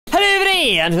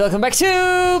Hey, and welcome back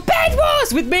to Bed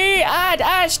Wars with me and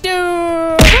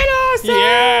AshDubh. Hello, sir.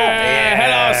 Yeah,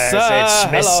 hello, sir. It's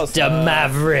Hello, Mr. sir.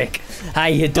 Maverick. How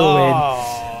you doing?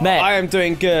 Mate, I am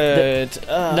doing good.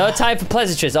 No time for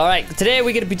pleasantries, all right? Today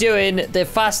we're going to be doing the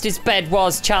fastest Bed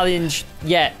Wars challenge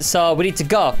yet, so we need to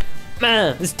go.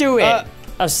 Man, let's do it.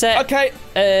 I've set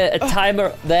a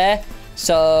timer there.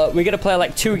 So we're going to play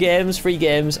like 2 games, 3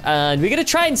 games, and we're going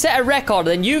to try and set a record.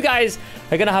 Then you guys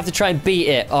are going to have to try and beat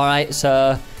it, all right?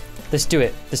 So let's do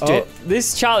it. Let's do it.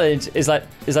 This challenge is like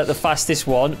the fastest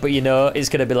one, but you know it's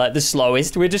going to be like the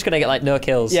slowest. We're just going to get like no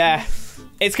kills. Yeah.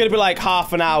 It's going to be like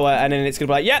half an hour, and then it's going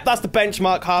to be like, yep, that's the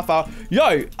benchmark, half hour.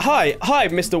 Yo, hi,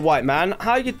 Mr. White Man.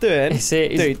 How you doing? Is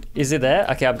it there?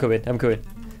 Okay, I'm coming.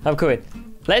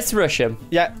 Let's rush him.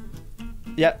 Yeah.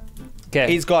 Okay.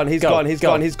 He's gone.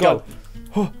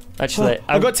 Actually,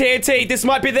 I've got TNT. This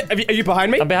might be the... Are you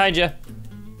behind me? I'm behind you.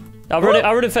 I'll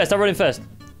run in first.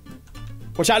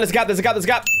 Watch out, there's a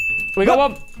gap. We got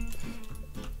one.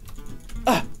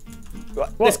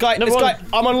 This guy.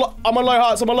 I'm on low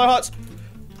hearts.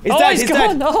 He's dead. He's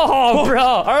dead. Oh, bro.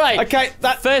 All right. Okay,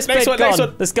 that first next bit one.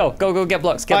 gone. Let's go. Go get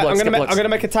blocks. Get blocks. I'm gonna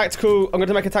make a tactical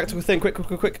thing. Quick. I'm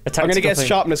gonna get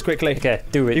sharpness quickly. Okay,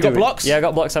 do it. You got blocks? Yeah, I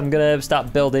got blocks. I'm gonna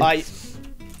start building. You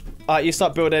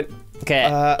start building.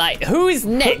 Okay. Like, who is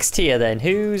next here then?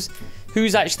 Who's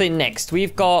actually next?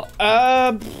 We've got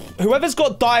whoever's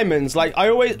got diamonds. Like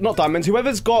not diamonds.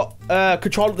 Whoever's got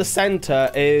control of the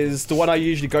center is the one I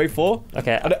usually go for.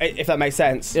 Okay. If that makes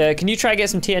sense. Can you try and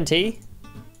get some TNT?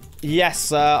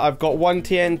 Yes, I've got 1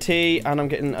 TNT, and I'm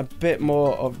getting a bit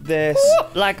more of this.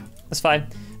 That's fine.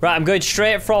 Right, I'm going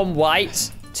straight from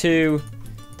white to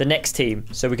the next team,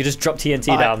 so we can just drop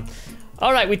TNT down.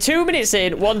 All right, we're 2 minutes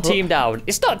in, 1 team down.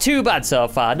 It's not too bad so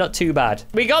far, not too bad.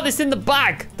 We got this in the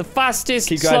bag. The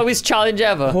fastest, slowest challenge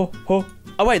ever. Oh,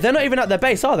 wait, they're not even at their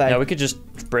base, are they? No, we could just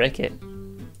break it.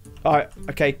 All right,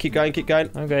 okay, keep going.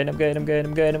 I'm going.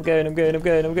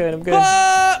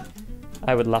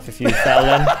 I would laugh if you fell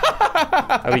then.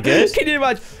 Are we good? Can you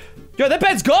imagine? Yo, their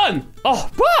bed's gone. Oh,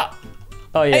 what?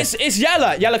 Oh, yeah. It's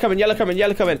yellow. Yellow coming.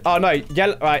 Oh, no.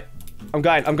 Yellow. Right. I'm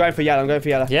going for yellow.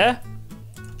 Yeah?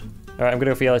 All right, I'm going to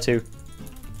go for yellow too.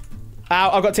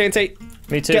 Ow, I've got TNT.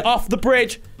 Me too. Get off the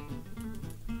bridge.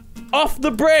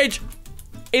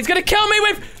 He's going to kill me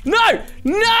with... No!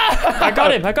 I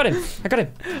got him.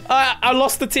 I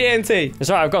lost the TNT. It's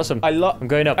all right, I've got some. I'm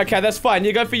going up. Okay, that's fine.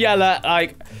 You go for yellow.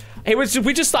 Like... we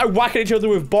just started whacking each other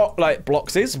with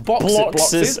blocks. We started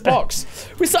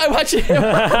whacking.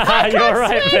 You're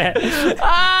right, mate.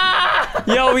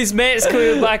 Yo, his mate's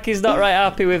coming back. He's not right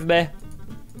happy with me.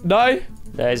 No,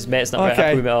 his mate's not right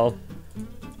happy with me at all.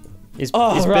 He's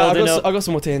building up. I got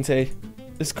some more TNT.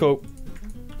 This is cool.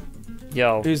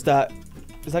 Yo, who's that?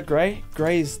 Is that Grey?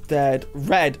 Grey's dead.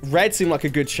 Red seemed like a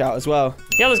good shout as well.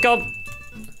 Yeah, let's go.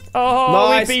 Oh,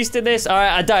 nice. We're beasting this. All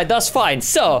right, I died. That's fine.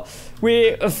 So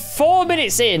we're 4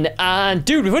 minutes in, and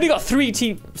dude, we've only got 3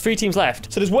 teams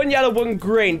left. So there's 1 yellow, 1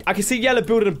 green. I can see yellow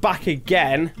building back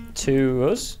again. To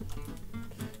us?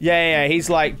 Yeah. He's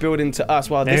like building to us.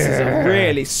 Well, this is a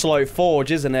really slow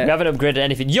forge, isn't it? We haven't upgraded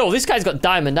anything. Yo, this guy's got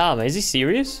diamond armor. Is he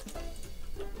serious?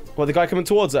 Well, the guy coming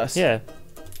towards us? Yeah.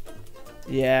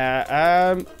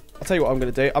 Yeah. I'll tell you what I'm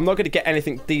going to do. I'm not going to get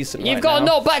anything decent. You've got a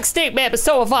knockback stick, mate, but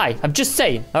so have I. I'm just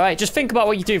saying. All right, just think about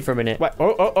what you're doing for a minute. Wait.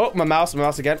 Oh, my mouse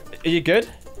again. Are you good?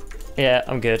 Yeah,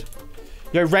 I'm good.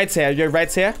 Yo, red's here.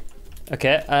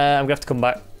 Okay, I'm going to have to come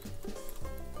back.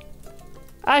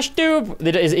 AshDubh!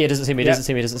 He doesn't see me.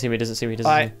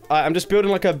 Alright, I'm just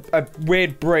building like a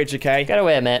weird bridge, okay? Get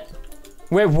away, mate.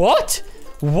 Wait, what?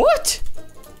 What?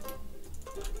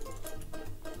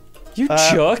 You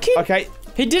joking? Okay.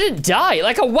 He didn't die.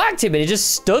 Like, I whacked him and he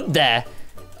just stood there.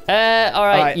 All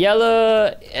right.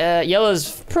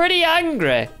 Yellow's pretty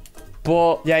angry,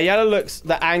 but... Yeah, yellow looks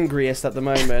the angriest at the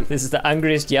moment. This is the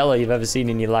angriest yellow you've ever seen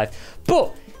in your life.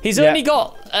 But he's only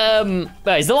got...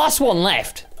 he's the last one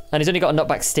left, and he's only got a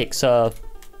knockback stick, so...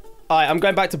 Alright, I'm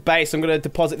going back to base. I'm going to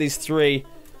deposit these 3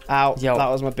 out. Yo, that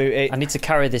was my booty. I need to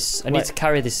carry this. I need to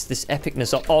carry this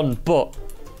epicness on, but...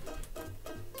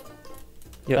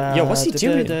 Yo, what's he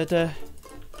doing?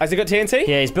 Has he got TNT?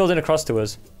 Yeah, he's building across to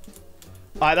us.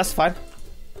 Alright, that's fine.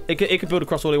 He could build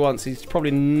across all he wants. He's probably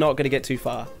not going to get too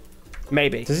far.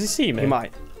 Maybe. Does he see me? He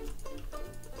might.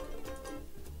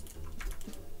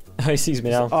 Oh, he sees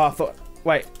me now. Oh, I thought...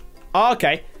 Wait. Oh,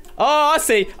 okay. Oh, I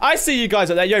see you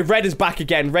guys up there. Yo, red is back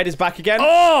again.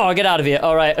 Oh, get out of here.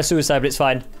 All right, a suicide, but it's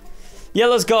fine.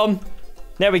 Yellow's gone.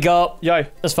 There we go. Yo.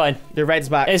 That's fine. Your red's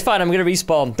back. It's fine. I'm going to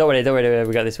respawn. Don't worry.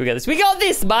 We got this. We got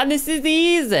this, man. This is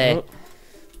easy.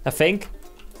 I think.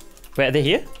 Wait, are they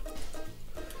here?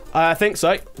 I think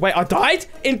so. Wait, I died?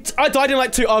 I died in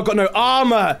like 2. Oh, I've got no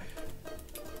armor.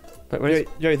 Wait, where is...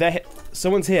 Yo,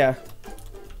 someone's here.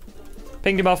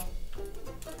 Pinged him off.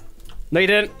 No, you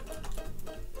didn't.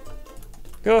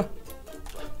 Go.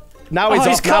 Now he's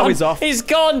off. Now he's off. He's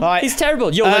gone. Right. He's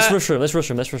terrible. Yo, let's rush him. Let's rush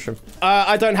him. Let's rush him.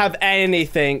 I don't have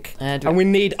anything. And we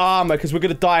need armor because we're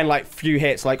going to die in like few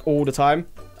hits, like all the time.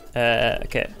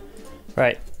 Okay.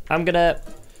 Right. I'm gonna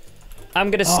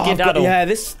skedaddle. Yeah,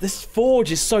 this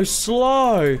forge is so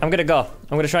slow. I'm gonna go.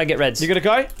 I'm gonna try and get reds. You gonna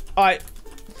go? Alright.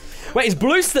 Wait, is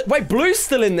Blue Blue's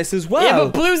still in this as well? Yeah,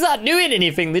 but Blue's not doing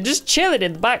anything. They're just chilling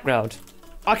in the background.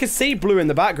 I can see Blue in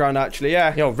the background, actually,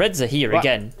 yeah. Yo, reds are here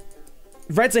again.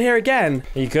 Reds are here again.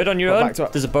 Are you good on your own?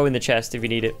 There's a bow in the chest if you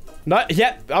need it. No,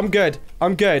 yep, I'm good.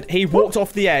 I'm good. He walked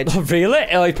off the edge. Oh, really?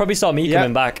 Oh, he probably saw me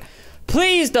coming back.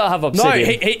 Please don't have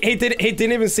obsidian. No, he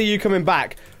didn't even see you coming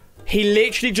back. He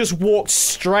literally just walked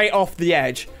straight off the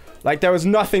edge. Like, there was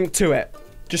nothing to it.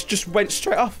 Just went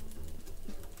straight off.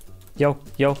 Yo.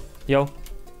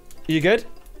 You good?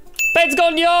 Bed's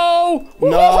gone, yo!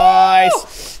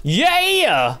 Nice.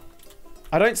 Yeah!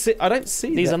 I don't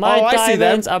see these are my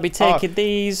diamonds. I'll be taking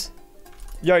these.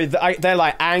 Yo, they're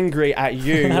like angry at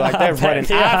you. Like, they're running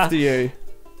after you.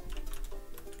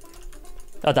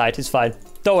 I died. It's fine.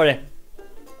 Don't worry.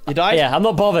 You died? Yeah, I'm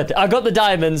not bothered. I got the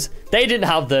diamonds. They didn't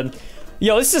have them.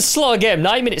 Yo, this is a slow game.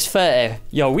 9 minutes 30.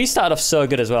 Yo, we started off so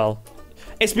good as well.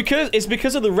 It's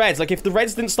because of the reds. Like, if the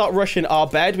reds didn't start rushing our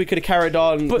bed, we could have carried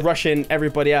on rushing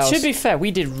everybody else. To be fair,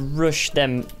 we did rush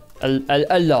them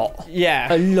a lot.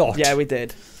 Yeah. A lot. Yeah, we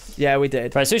did. Yeah, we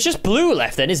did. Right, so it's just blue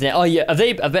left then, isn't it? Oh, yeah. I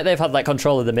bet they've had, like,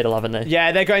 control of the middle, haven't they?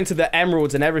 Yeah, they're going to the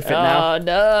emeralds and everything now. Oh,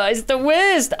 no. It's the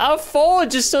worst. Our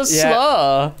forge is so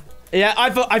slow. Yeah,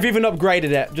 I've even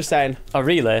upgraded it. Just saying. Oh,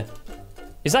 really?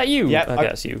 Is that you? Yeah, okay,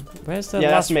 that's you. Where's the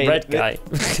that's last me. red guy?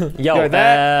 Yo,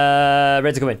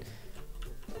 reds are coming.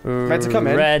 Reds are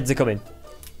coming? Reds are coming.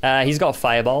 He's got a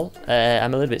fireball.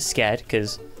 I'm a little bit scared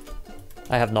because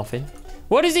I have nothing.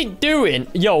 What is he doing?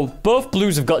 Yo, both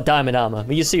blues have got diamond armor.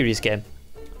 Are you serious, game?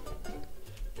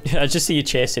 I just see you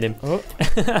chasing him.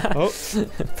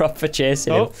 Proper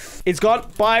chasing him. It's gone.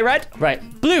 Bye, red. Right,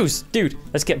 blues, dude.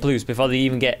 Let's get blues before they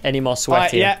even get any more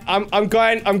sweaty. Yeah, I'm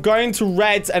going to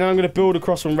reds, and I'm going to build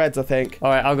across from reds, I think.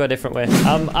 All right, I'll go a different way.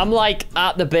 I'm like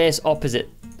at the base opposite,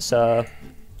 so.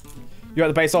 You're at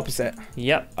the base opposite.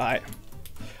 Yep. All right.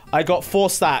 I got 4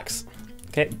 stacks.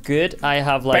 Okay, good. I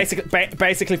have like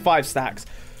basically 5 stacks.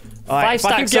 All 5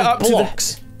 stacks of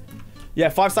blocks. Yeah,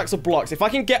 5 stacks of blocks. If I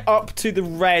can get up to the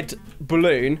red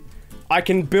balloon, I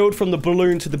can build from the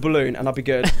balloon to the balloon, and I'll be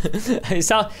good. It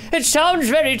sounds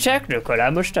very technical, I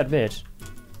must admit.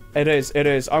 It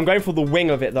is. I'm going for the wing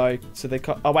of it, though. So they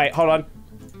can't... Oh, wait, hold on.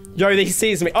 Yo, he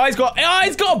sees me. Oh, he's got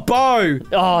a bow.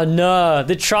 Oh, no.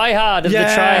 The tryhard of the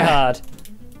tryhard.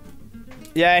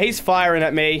 Yeah, he's firing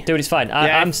at me. Dude, it's fine.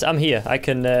 I'm here. I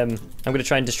can... I'm going to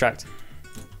try and distract.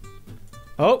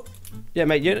 Oh. Yeah,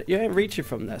 mate, you ain't reaching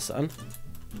from there, son.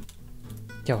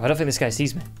 Yo, I don't think this guy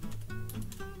sees me.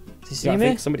 Does he see me? I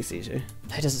think somebody sees you.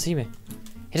 No, he doesn't see me.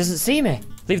 He doesn't see me.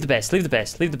 Leave the base, leave the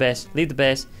base, leave the base, leave the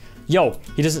base. Yo,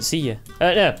 he doesn't see you.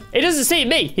 No, he doesn't see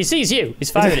me. He sees you.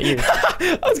 He's firing at you.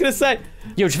 I was going to say.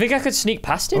 Yo, do you think I could sneak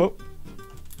past him? Oh.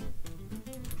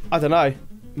 I don't know.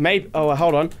 Maybe. Oh,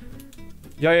 hold on.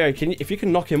 Yo, if you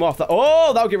can knock him off.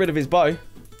 That'll get rid of his bow.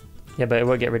 Yeah, but it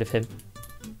won't get rid of him.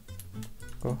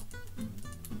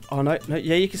 Oh, no.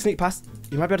 Yeah, you can sneak past.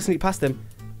 You might be able to sneak past him.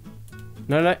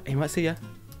 No. He might see you.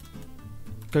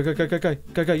 Go.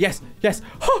 Yes.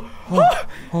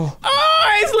 Oh,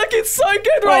 it's looking so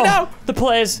good right now. The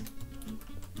players.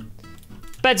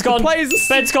 Bed's gone.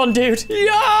 Bed's gone, dude.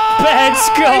 Yeah. Bed's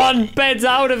gone. Bed's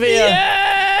out of here.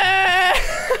 Yeah.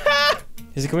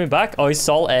 Is he coming back? Oh, he's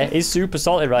salty. He's super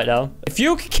salty right now. If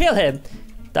you could kill him,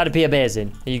 that'd be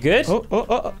amazing. Are you good?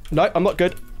 Oh. No, I'm not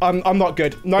good. I'm not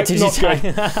good. No, not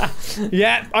good.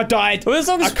 Yeah, I died. Well,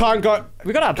 I can't go.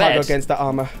 We got our bed. Can't go against that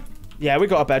armor. Yeah, we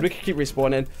got our bed. We can keep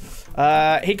respawning.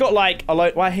 He got like a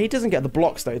lot. Well, he doesn't get the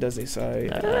blocks though, does he? So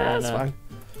that's fine.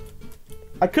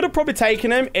 I could have probably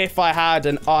taken him if I had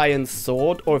an iron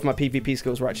sword or if my PvP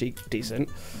skills were actually decent.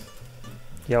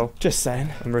 Yo, just saying.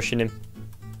 I'm rushing him.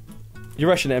 You're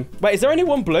rushing him. Wait, is there only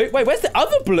one blue? Wait, where's the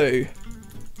other blue?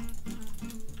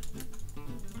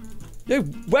 Yo,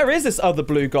 where is this other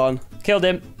blue gone? Killed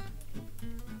him.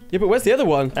 Yeah, but where's the other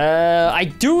one? I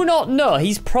do not know.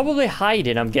 He's probably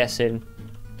hiding, I'm guessing.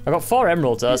 I got 4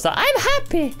 emeralds. I was like, I'm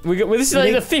happy. This is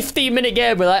like the 15-minute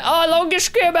game. We're like, oh,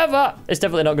 longest game ever. It's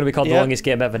definitely not going to be called the longest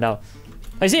game ever now.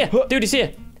 Oh, he's here. Dude, he's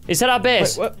here. He's at our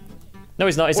base. Wait, what? No,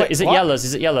 he's not. Is it yellows?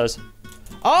 Is it yellows?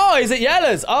 Oh, is it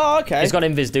yellows? Oh, okay. He's got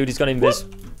invis, dude. He's got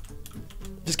invis.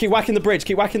 Just keep whacking the bridge.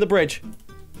 Keep whacking the bridge.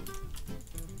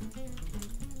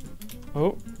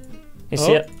 Oh. You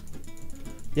see it?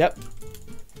 Yep.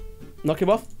 Knock him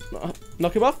off.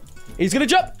 Knock him off. He's gonna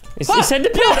jump. He sent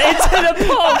the bomb into the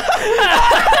bomb.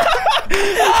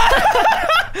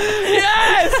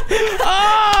 Yes!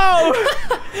 Oh!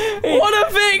 What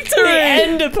a victory! The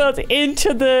ender pearl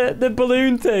into the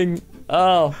balloon thing.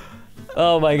 Oh.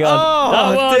 Oh my god. Oh,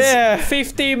 that was dear.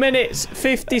 15 minutes,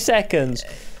 50 seconds.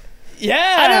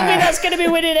 Yeah! I don't think that's going to be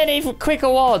winning any quick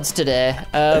awards today.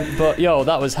 But yo,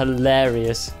 that was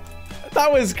hilarious.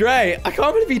 That was great. I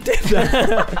can't believe he did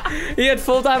that. He had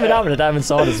full diamond armor and a diamond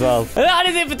sword as well. And that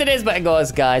is it for today's Bet and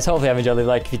Goes, guys. Hopefully you enjoyed it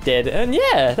like if you did. And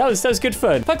yeah, that was good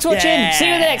fun. Thanks for watching. See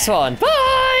you in the next one.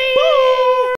 Bye!